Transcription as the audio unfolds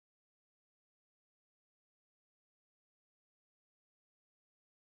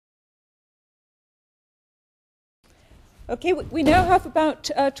Okay, we now have about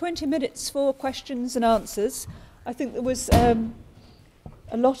 20 minutes for questions and answers. I think there was a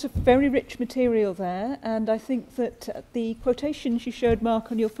lot of very rich material there, and I think that the quotations you showed, Mark,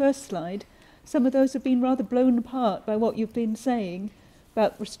 on your first slide, some of those have been rather blown apart by what you've been saying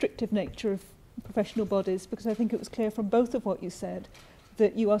about the restrictive nature of professional bodies, because I think it was clear from both of what you said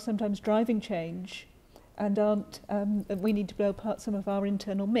that you are sometimes driving change and we need to blow apart some of our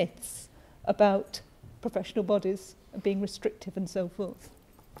internal myths about professional bodies being restrictive and so forth.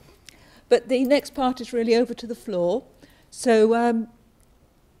 But the next part is really over to the floor. So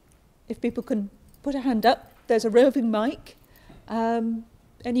if people can put a hand up, there's a roving mic.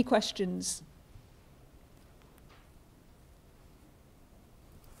 Any questions?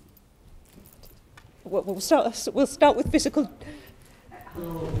 We'll start with physical.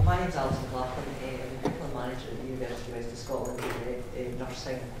 Hello, my name's Alison Clapham. I'm the curriculum manager at the University of Scotland in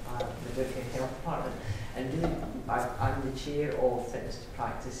nursing and midwifery and health department. And really, I'm the chair of Fitness to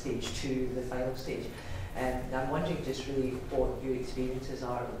Practice Stage 2, the final stage. And I'm wondering just really what your experiences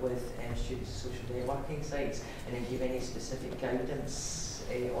are with students' social networking sites, and if you have any specific guidance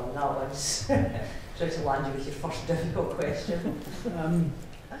on that one. Try to land you with your first difficult question.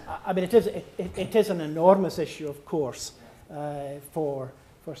 I mean, it is an enormous issue, of course, for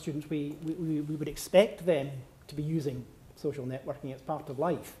students. We would expect them to be using social networking as part of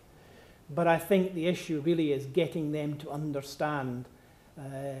life. But I think the issue really is getting them to understand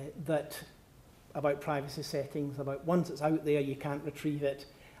that about privacy settings, about once it's out there you can't retrieve it,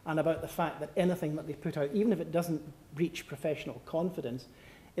 and about the fact that anything that they put out, even if it doesn't breach professional confidence,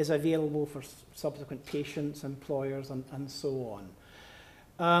 is available for subsequent patients, employers, and so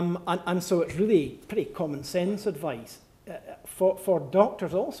on. And so it's really pretty common sense advice. For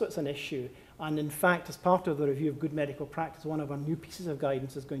doctors also it's an issue, and in fact as part of the review of good medical practice, one of our new pieces of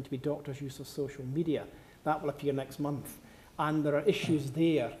guidance is going to be doctors' use of social media. That will appear next month, and there are issues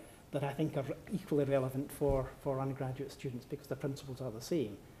there that I think are equally relevant for undergraduate students because the principles are the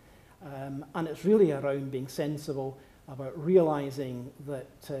same. And it's really around being sensible about realising that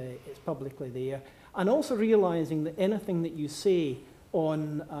it's publicly there, and also realising that anything that you say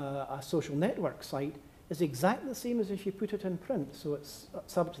on a social network site is exactly the same as if you put it in print. So it's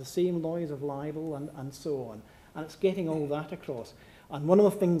subject to the same laws of libel and so on. And it's getting all that across. And one of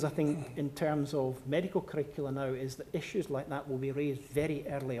the things I think in terms of medical curricula now is that issues like that will be raised very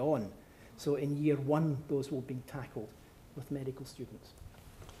early on. So in year one, those will be tackled with medical students.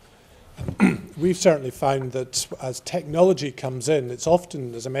 We've certainly found that as technology comes in, it's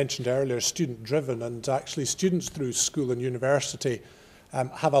often, as I mentioned earlier, student-driven, and actually students through school and university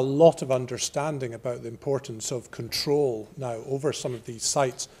have a lot of understanding about the importance of control now over some of these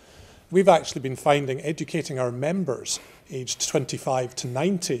sites. We've actually been finding, educating our members aged 25 to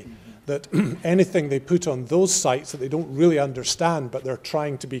 90, that anything they put on those sites that they don't really understand, but they're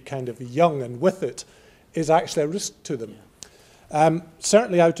trying to be kind of young and with it, is actually a risk to them.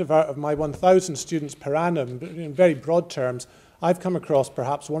 Certainly out of my 1,000 students per annum, in very broad terms, I've come across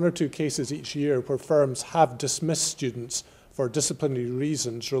perhaps 1 or 2 cases each year where firms have dismissed students for disciplinary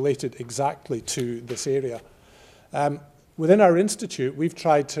reasons related exactly to this area. Within our institute, we've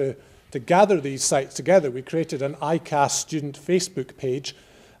tried to gather these sites together. We created an ICAS student Facebook page,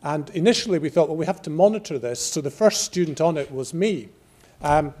 and initially we thought, well, we have to monitor this, so the first student on it was me.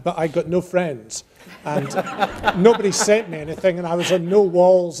 But I got no friends, and nobody sent me anything, and I was on no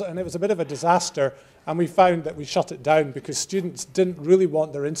walls, and it was a bit of a disaster. And we found that we shut it down because students didn't really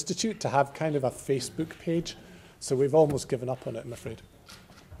want their institute to have kind of a Facebook page. So we've almost given up on it, I'm afraid.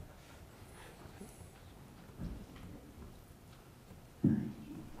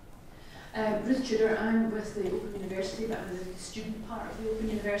 Ruth Tudor, I'm with the Open University, but I'm the student part of the Open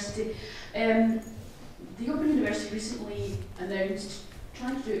University. The Open University recently announced,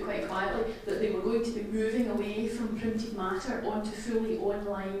 trying to do it quite quietly, that they were going to be moving away from printed matter onto fully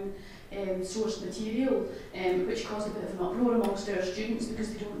online source material, which caused a bit of an uproar amongst our students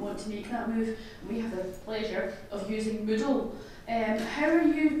because they don't want to make that move. We have the pleasure of using Moodle. How are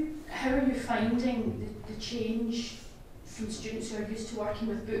you finding the change from students who are used to working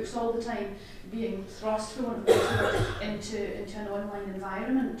with books all the time being thrust, for want of a better word, into an online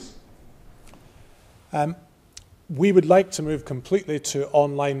environment? We would like to move completely to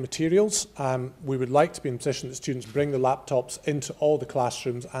online materials. We would like to be in a position that students bring the laptops into all the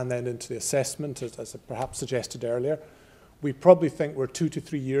classrooms and then into the assessment, as I perhaps suggested earlier. We probably think we're 2 to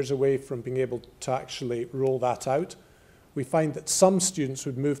 3 years away from being able to actually roll that out. We find that some students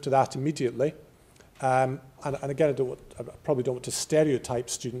would move to that immediately. And again, I probably don't want to stereotype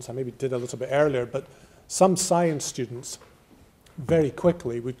students. I maybe did a little bit earlier, but some science students very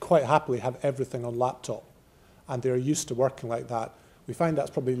quickly would quite happily have everything on laptop. and they're used to working like that. We find that's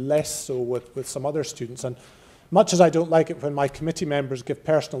probably less so with some other students. And much as I don't like it when my committee members give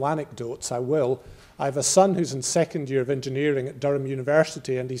personal anecdotes, I will. I have a son who's in second year of engineering at Durham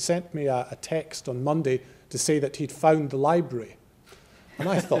University, and he sent me a text on Monday to say that he'd found the library. And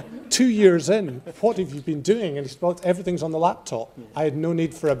I thought, 2 years in, what have you been doing? And he said, well, everything's on the laptop. I had no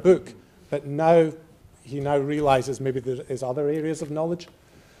need for a book. But now, he now realizes maybe there is other areas of knowledge.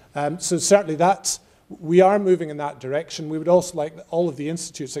 So certainly we are moving in that direction. We would also like all of the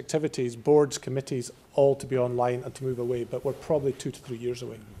Institute's activities, boards, committees, all to be online and to move away, but we're probably 2 to 3 years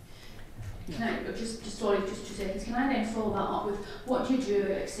away. Can I, just 2 seconds, can I then follow that up with what do you do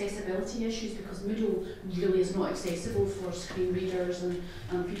about accessibility issues, because Moodle really is not accessible for screen readers and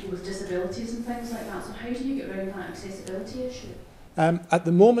people with disabilities and things like that, so how do you get around that accessibility issue? At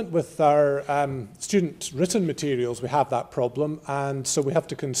the moment with our student written materials we have that problem, and so we have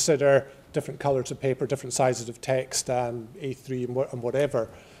to consider different colours of paper, different sizes of text, A3 and whatever,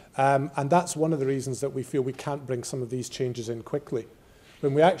 and that's one of the reasons that we feel we can't bring some of these changes in quickly.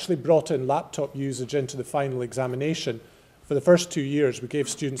 When we actually brought in laptop usage into the final examination, for the first 2 years we gave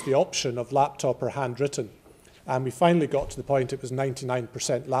students the option of laptop or handwritten. And we finally got to the point it was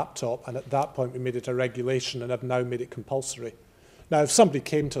 99% laptop, and at that point we made it a regulation and have now made it compulsory. Now, if somebody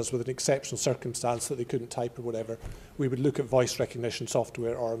came to us with an exceptional circumstance that they couldn't type or whatever, we would look at voice recognition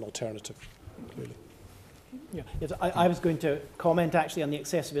software or an alternative, clearly. Yeah, yes, I was going to comment actually on the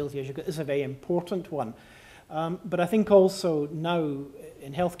accessibility issue, because it's a very important one. But I think also now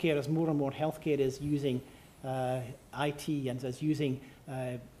in healthcare, as more and more healthcare is using IT and is using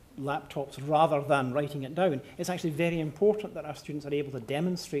laptops rather than writing it down, it's actually very important that our students are able to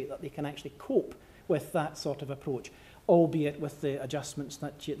demonstrate that they can actually cope with that sort of approach, albeit with the adjustments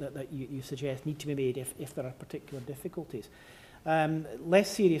that you suggest need to be made if there are particular difficulties. Less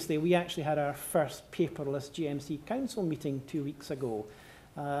seriously, we actually had our first paperless GMC Council meeting 2 weeks ago.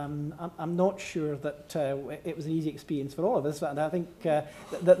 I'm not sure that it was an easy experience for all of us, and I think that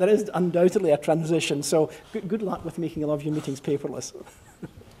there is undoubtedly a transition, so good luck with making a lot of your meetings paperless.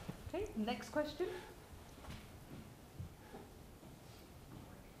 Okay, next question.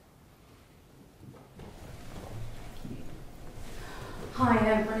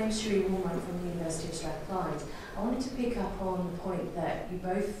 Hi, my name is Sheree Woolman from the University of Glasgow. I wanted to pick up on the point that you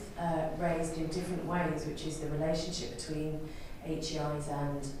both raised in different ways, which is the relationship between HEIs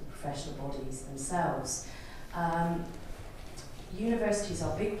and professional bodies themselves. Universities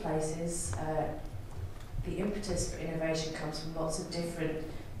are big places. The impetus for innovation comes from lots of different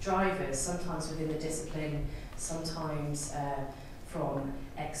drivers, sometimes within the discipline, sometimes from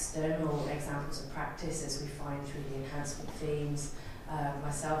external examples of practice, as we find through the enhancement themes.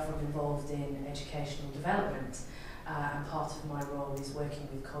 Myself, I'm involved in educational development, and part of my role is working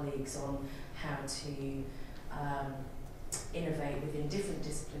with colleagues on how to innovate within different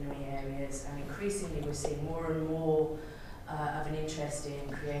disciplinary areas, and increasingly we're seeing more and more of an interest in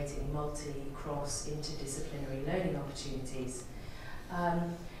creating multi-cross interdisciplinary learning opportunities.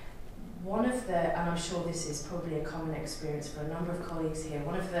 One of the, and I'm sure this is probably a common experience for a number of colleagues here,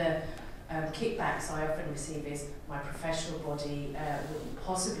 one of the kickbacks I often receive is my professional body wouldn't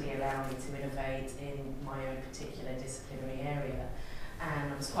possibly allow me to innovate in my own particular disciplinary area.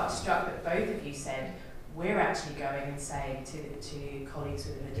 And I was quite struck that both of you said, we're actually going and saying to colleagues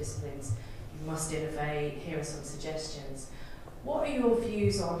within the disciplines, you must innovate, here are some suggestions. What are your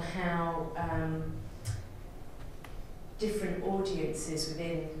views on how different audiences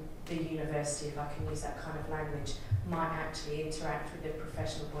within the university, if I can use that kind of language, might actually interact with the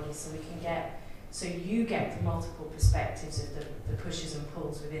professional bodies, so we can get, so you get the multiple perspectives of the pushes and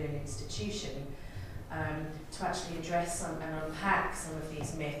pulls within an institution, to actually address some and unpack some of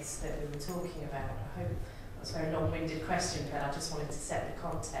these myths that we were talking about. I hope that's a very long-winded question, but I just wanted to set the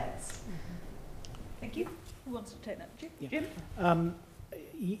context. Thank you. Who wants to take that? Jim? Yeah.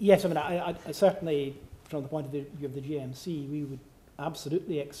 Yes, I mean, I certainly, from the point of view of the GMC, we would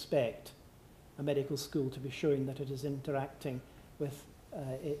absolutely expect a medical school to be showing that it is interacting with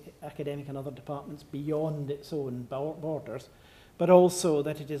academic and other departments beyond its own borders, but also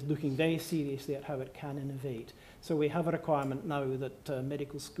that it is looking very seriously at how it can innovate. So we have a requirement now that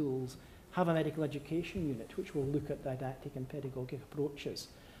medical schools have a medical education unit which will look at didactic and pedagogic approaches,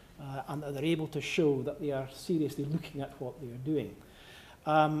 and that they're able to show that they are seriously looking at what they are doing.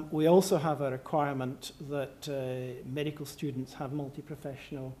 We also have a requirement that medical students have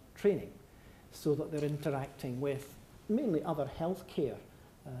multi-professional training, so that they're interacting with mainly other healthcare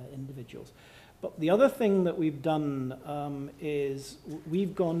individuals. But the other thing that we've done is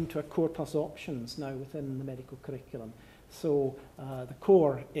we've gone to a core plus options now within the medical curriculum. So the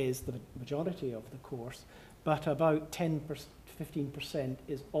core is the majority of the course, but about 15%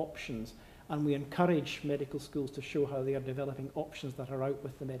 is options. And we encourage medical schools to show how they are developing options that are out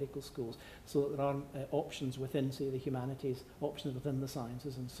with the medical schools, so that there are options within, say, the humanities, options within the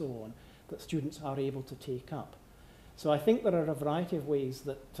sciences and so on, that students are able to take up. So I think there are a variety of ways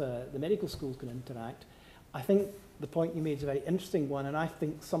that the medical schools can interact. I think the point you made is a very interesting one, and I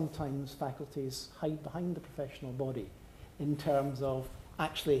think sometimes faculties hide behind the professional body in terms of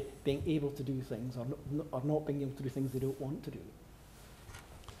actually being able to do things or not being able to do things they don't want to do.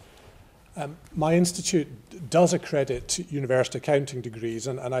 My institute does accredit university accounting degrees,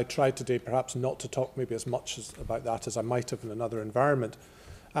 and I tried today perhaps not to talk maybe as much about that as I might have in another environment.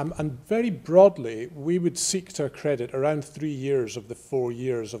 And very broadly, we would seek to accredit around 3 years of the 4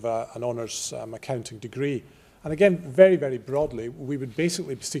 years of an honours accounting degree. And again, very, very broadly, we would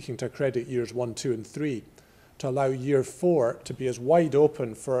basically be seeking to accredit years 1, 2 and 3 to allow year 4 to be as wide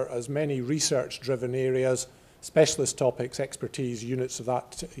open for as many research-driven areas, specialist topics, expertise, units of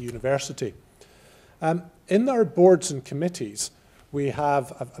that university. In our boards and committees, we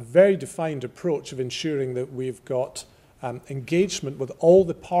have a very defined approach of ensuring that we've got engagement with all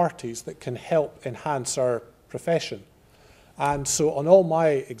the parties that can help enhance our profession. And so on all my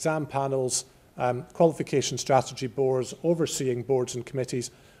exam panels, qualification strategy boards, overseeing boards and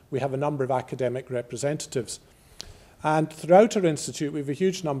committees, we have a number of academic representatives. And throughout our institute, we have a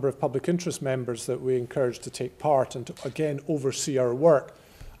huge number of public interest members that we encourage to take part and to, again, oversee our work.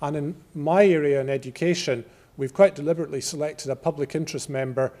 And in my area in education, we've quite deliberately selected a public interest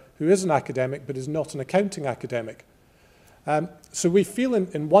member who is an academic but is not an accounting academic. So we feel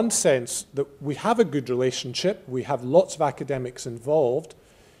in one sense that we have a good relationship, we have lots of academics involved.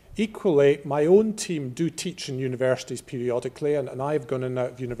 Equally, my own team do teach in universities periodically, and I've gone in and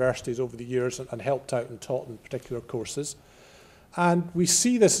out of universities over the years and helped out and taught in particular courses. And we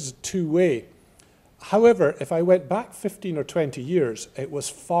see this as a two-way. However, if I went back 15 or 20 years, it was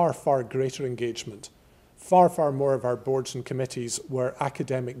far, far greater engagement. Far, far more of our boards and committees were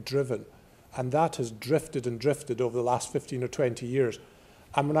academic-driven. And that has drifted and drifted over the last 15 or 20 years.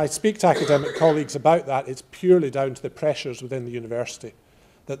 And when I speak to academic colleagues about that, it's purely down to the pressures within the university,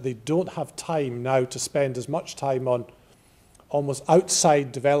 that they don't have time now to spend as much time on almost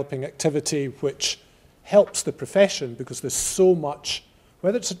outside developing activity which helps the profession, because there's so much,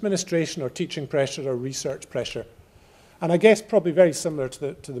 whether it's administration or teaching pressure or research pressure. And I guess probably very similar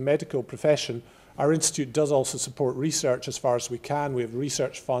to the medical profession, our institute does also support research as far as we can. We have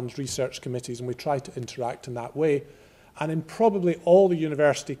research funds, research committees, and we try to interact in that way. And in probably all the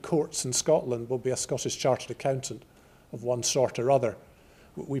university courts in Scotland will be a Scottish Chartered Accountant of one sort or other.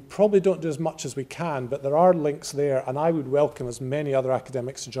 We probably don't do as much as we can, but there are links there, and I would welcome as many other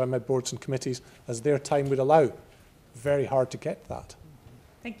academics to join my boards and committees as their time would allow. Very hard to get that.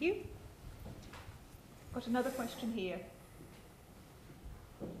 Thank you. Got another question here.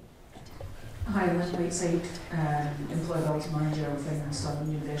 Hi, Lynn Whiteside, Employability Manager within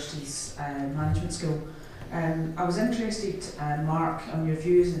Southern University's Management School. I was interested, Mark, on your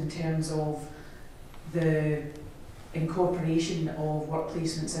views in terms of the incorporation of work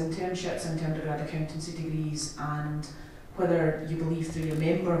placements, internships into undergrad accountancy degrees, and whether you believe through your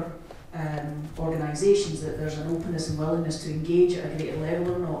member organisations that there's an openness and willingness to engage at a greater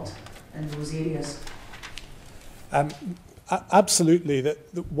level or not in those areas. Absolutely. The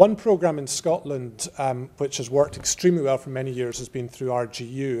one programme in Scotland which has worked extremely well for many years has been through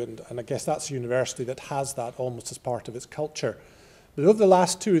RGU, and I guess that's a university that has that almost as part of its culture. But over the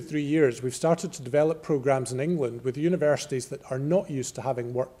last 2 or 3 years, we've started to develop programmes in England with universities that are not used to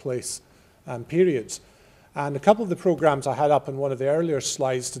having workplace periods. And a couple of the programmes I had up in one of the earlier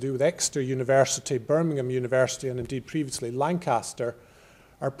slides to do with Exeter University, Birmingham University, and indeed previously Lancaster,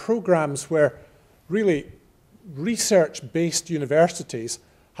 are programmes where really research-based universities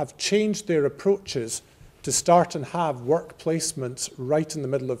have changed their approaches to start and have work placements right in the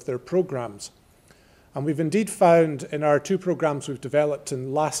middle of their programmes. And we've indeed found in our 2 programmes we've developed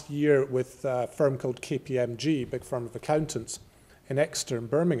in last year with a firm called KPMG, a big firm of accountants in Exeter and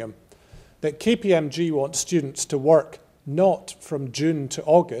Birmingham, that KPMG wants students to work not from June to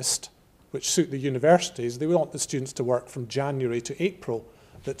August, which suit the universities. They want the students to work from January to April,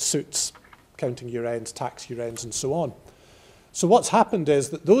 that suits accounting year ends, tax year ends, and so on. So what's happened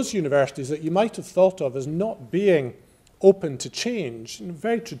is that those universities that you might have thought of as not being open to change,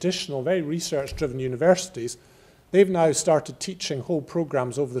 very traditional, very research-driven universities, they've now started teaching whole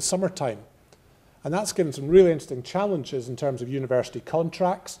programmes over the summertime. And that's given some really interesting challenges in terms of university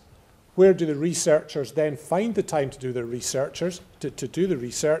contracts. Where do the researchers then find the time to do their researchers, to do the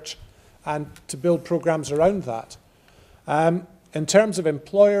research, and to build programmes around that? In terms of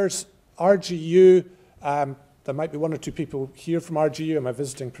employers, RGU There might be one or two people here from RGU. I'm a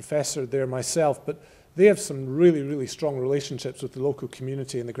visiting professor there myself, but they have some really, really strong relationships with the local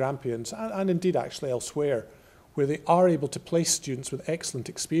community in the Grampians, and indeed actually elsewhere, where they are able to place students with excellent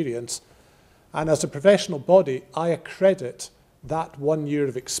experience. And as a professional body, I accredit that 1 year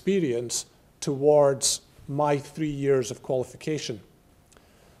of experience towards my 3 years of qualification,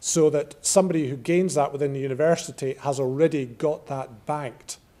 so that somebody who gains that within the university has already got that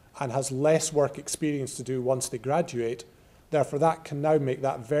banked and has less work experience to do once they graduate. Therefore, that can now make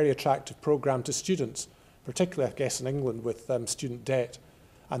that very attractive programme to students, particularly, I guess, in England with student debt.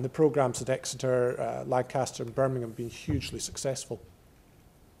 And the programmes at Exeter, Lancaster and Birmingham have been hugely successful.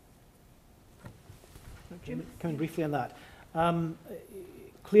 Coming briefly on that.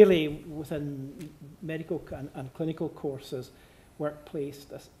 Clearly, within medical and clinical courses, workplace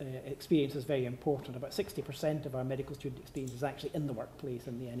experience is very important. About 60% of our medical student experience is actually in the workplace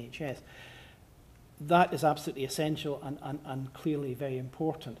in the NHS. That is absolutely essential and clearly very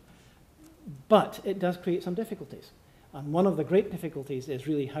important. But it does create some difficulties. And one of the great difficulties is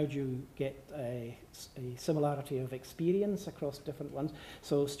really how do you get a similarity of experience across different ones.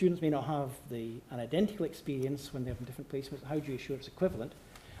 So students may not have an identical experience when they're in different placements. How do you ensure it's equivalent?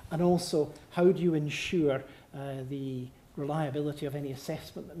 And also, how do you ensure the reliability of any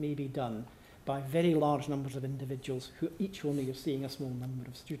assessment that may be done by very large numbers of individuals who each only are seeing a small number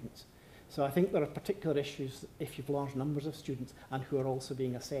of students? So I think there are particular issues if you've large numbers of students and who are also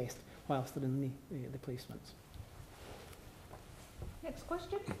being assessed whilst they're in the placements. Next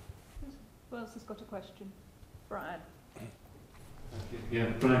question. Who else has got a question? Brian. Yeah,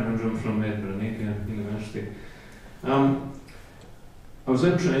 Brian Hundrum from Edinburgh University. I was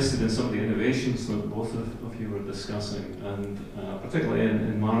interested in some of the innovations that both of you were discussing, and particularly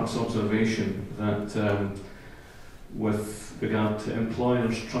in Mark's observation that with regard to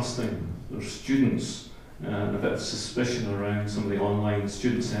employers trusting their students, and a bit of suspicion around some of the online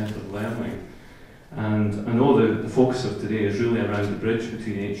student-centred learning. And I know the focus of today is really around the bridge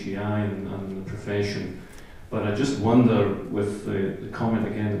between HEI and the profession, but I just wonder, with the comment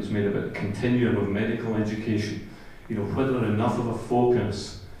again that was made about the continuum of medical education, you know, whether enough of a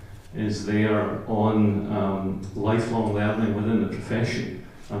focus is there on lifelong learning within the profession,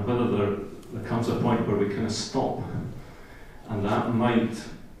 and whether there comes a point where we kind of stop, and that might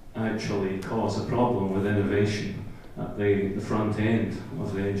actually cause a problem with innovation at the front end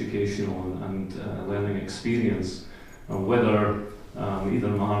of the educational and learning experience, and whether either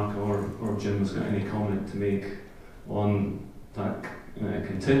Mark or Jim has got any comment to make on that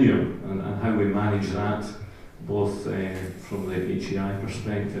continuum and how we manage that, both from the HEI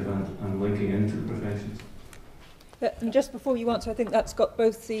perspective and linking into the professions. And just before you answer, I think that's got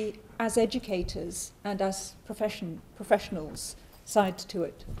both the as educators and as professionals side to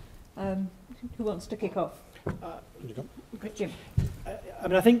it. Who wants to kick off? Jim. I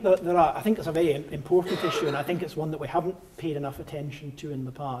mean, I think that I think it's a very important issue, and I think it's one that we haven't paid enough attention to in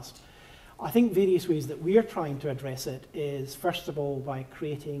the past. I think various ways that we are trying to address it is, first of all, by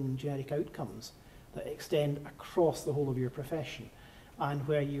creating generic outcomes that extend across the whole of your profession, and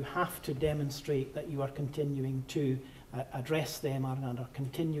where you have to demonstrate that you are continuing to address them and are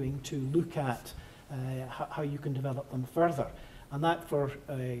continuing to look at how you can develop them further. And that for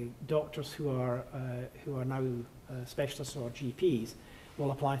doctors who are now specialists or GPs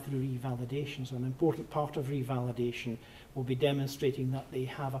will apply through revalidation. So an important part of revalidation will be demonstrating that they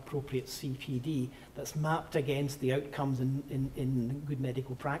have appropriate CPD that's mapped against the outcomes in good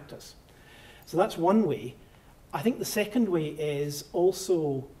medical practice. So that's one way. I think the second way is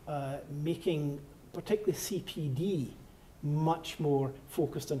also making particularly CPD much more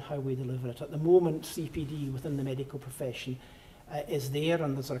focused on how we deliver it. At the moment, CPD within the medical profession is there,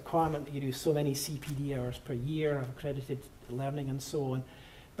 and there's a requirement that you do so many CPD hours per year of accredited learning and so on,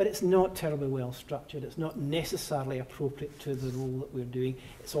 but it's not terribly well structured. It's not necessarily appropriate to the role that we're doing.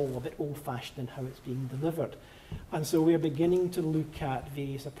 It's all a bit old-fashioned in how it's being delivered. And so we're beginning to look at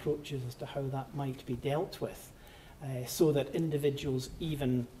various approaches as to how that might be dealt with, so that individuals,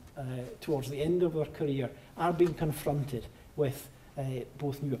 even towards the end of their career, are being confronted with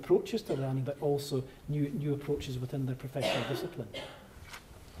both new approaches to learning, but also new approaches within their professional discipline.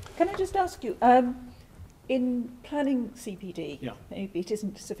 Can I just ask you, in planning CPD, yeah, maybe it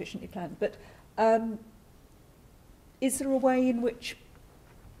isn't sufficiently planned, but is there a way in which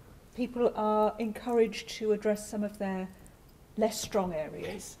people are encouraged to address some of their less strong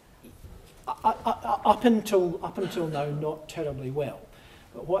areas? Up until now, not terribly well.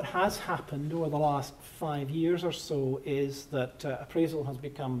 But what has happened over the last 5 years or so is that appraisal has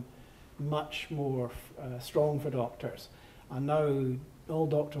become much more strong for doctors. And now all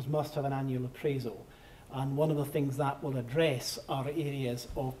doctors must have an annual appraisal. And one of the things that will address are areas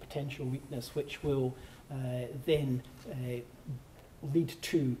of potential weakness, which will then lead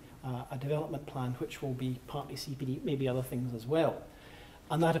to a development plan, which will be partly CPD, maybe other things as well.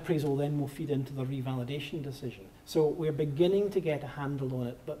 And that appraisal then will feed into the revalidation decision. So we're beginning to get a handle on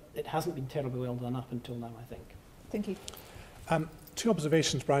it, but it hasn't been terribly well done up until now, I think. Thank you. 2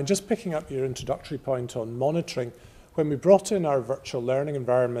 observations, Brian. Just picking up your introductory point on monitoring. When we brought in our virtual learning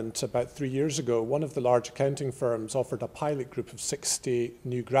environment about 3 years ago, one of the large accounting firms offered a pilot group of 60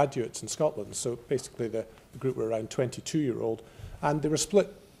 new graduates in Scotland. So basically the group were around 22-year-old, and they were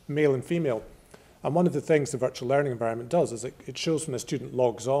split male and female. And one of the things the virtual learning environment does is it shows when a student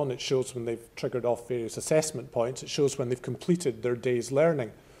logs on, it shows when they've triggered off various assessment points, it shows when they've completed their day's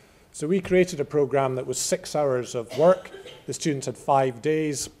learning. So we created a program that was 6 hours of work. The students had 5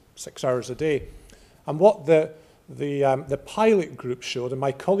 days, 6 hours a day. And what the pilot group showed, and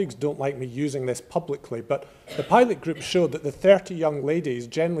my colleagues don't like me using this publicly, but the pilot group showed that the 30 young ladies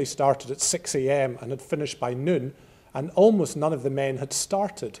generally started at 6 a.m. and had finished by noon, and almost none of the men had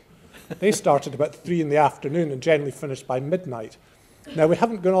started. They started about 3 in the afternoon and generally finished by midnight. Now, we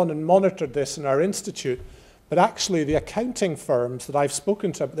haven't gone on and monitored this in our institute, but actually the accounting firms that I've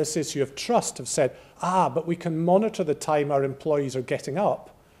spoken to about this issue of trust have said, but we can monitor the time our employees are getting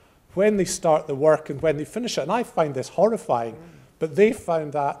up, when they start the work and when they finish it. And I find this horrifying, but they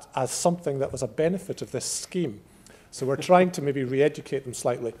found that as something that was a benefit of this scheme. So we're trying to maybe re-educate them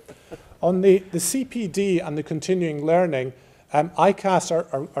slightly. On the CPD and the continuing learning, ICAS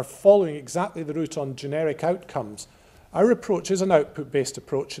are following exactly the route on generic outcomes. Our approach is an output-based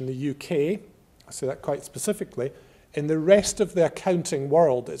approach in the UK. I say that quite specifically. In the rest of the accounting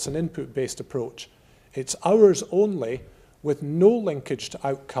world, it's an input-based approach. It's ours only, with no linkage to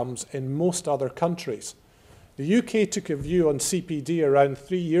outcomes in most other countries. The UK took a view on CPD around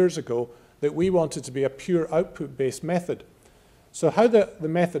 3 years ago that we wanted to be a pure output-based method. So how the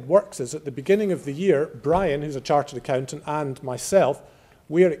method works is at the beginning of the year, Brian, who's a chartered accountant, and myself,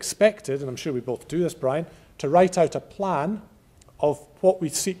 we are expected, and I'm sure we both do this, Brian, to write out a plan of what we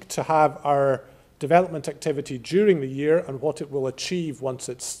seek to have our development activity during the year and what it will achieve once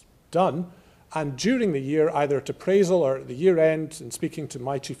it's done. And during the year, either at appraisal or at the year end, in speaking to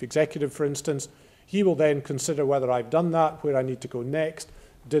my chief executive, for instance, he will then consider whether I've done that, where I need to go next,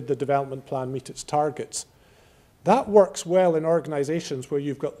 did the development plan meet its targets. That works well in organisations where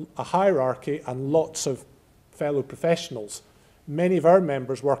you've got a hierarchy and lots of fellow professionals. Many of our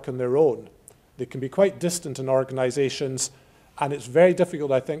members work on their own. They can be quite distant in organisations, and it's very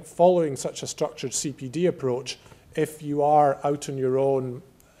difficult, I think, following such a structured CPD approach if you are out on your own,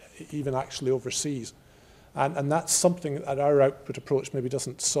 even actually overseas. And that's something that our output approach maybe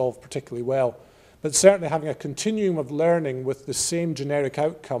doesn't solve particularly well. But certainly having a continuum of learning with the same generic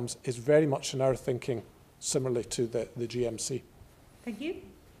outcomes is very much in our thinking, similarly to the GMC. Thank you.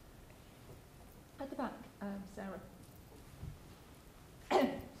 At the back, Sarah. Sorry.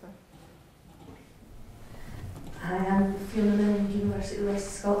 Hi, I'm Fiona Milne, University of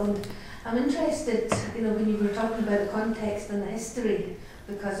West Scotland. I'm interested, when you were talking about the context and the history,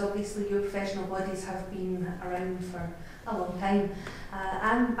 because obviously your professional bodies have been around for a long time.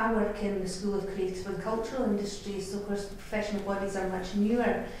 I work in the School of Creative and Cultural Industries, so of course the professional bodies are much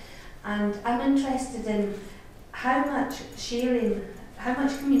newer. And I'm interested in how much sharing, how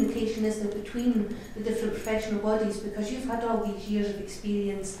much communication is there between the different professional bodies, because you've had all these years of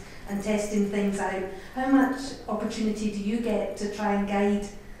experience and testing things out. How much opportunity do you get to try and guide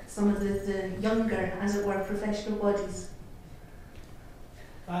some of the younger, as it were, professional bodies?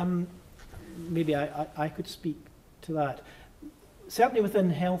 Maybe I could speak to that. Certainly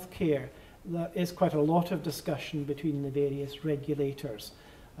within healthcare, there is quite a lot of discussion between the various regulators,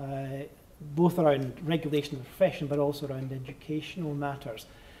 both around regulation of the profession, but also around educational matters.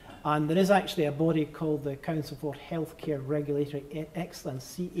 And there is actually a body called the Council for Healthcare Regulatory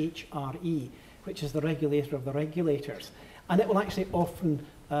Excellence, CHRE, which is the regulator of the regulators. And it will actually often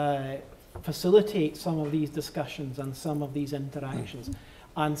facilitate some of these discussions and some of these interactions.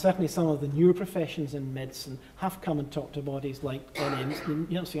 And certainly some of the newer professions in medicine have come and talked to bodies like NMC,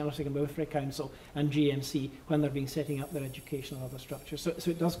 University of Glasgow and Welfare Council, and GMC when they've been setting up their educational other structures. So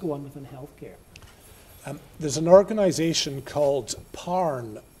it does go on within healthcare. There's an organisation called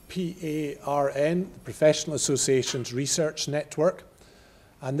PARN, P-A-R-N, the Professional Associations Research Network.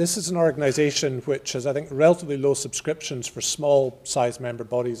 And this is an organisation which has, I think, relatively low subscriptions for small-sized member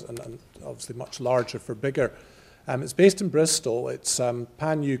bodies and obviously much larger for bigger. It's based in Bristol. It's a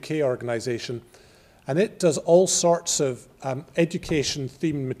pan-UK organisation, and it does all sorts of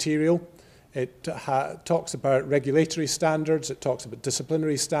education-themed material. It talks about regulatory standards, it talks about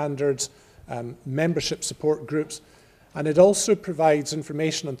disciplinary standards, membership support groups, and it also provides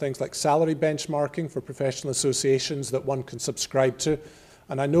information on things like salary benchmarking for professional associations that one can subscribe to.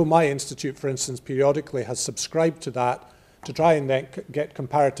 And I know my institute, for instance, periodically has subscribed to that to try and then get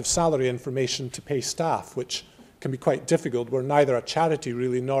comparative salary information to pay staff, which can be quite difficult. We're neither a charity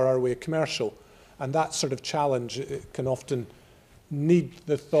really, nor are we a commercial. And that sort of challenge it can often need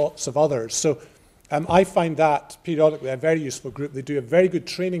the thoughts of others. So I find that periodically a very useful group. They do a very good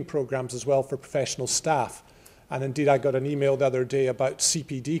training programs as well for professional staff. And indeed, I got an email the other day about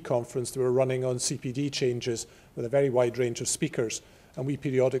CPD conference they were running on CPD changes with a very wide range of speakers. And we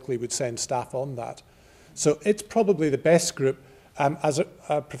periodically would send staff on that. So it's probably the best group. As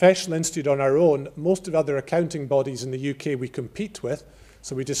a professional institute on our own, most of the other accounting bodies in the UK we compete with.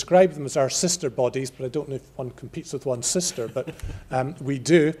 So we describe them as our sister bodies, but I don't know if one competes with one's sister, but we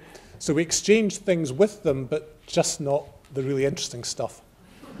do. So we exchange things with them, but just not the really interesting stuff.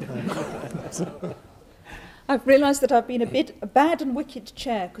 I've realised that I've been a bad and wicked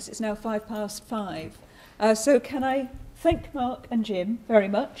chair because it's now 5:05. So can I thank Mark and Jim very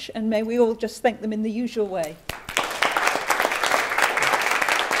much, and may we all just thank them in the usual way.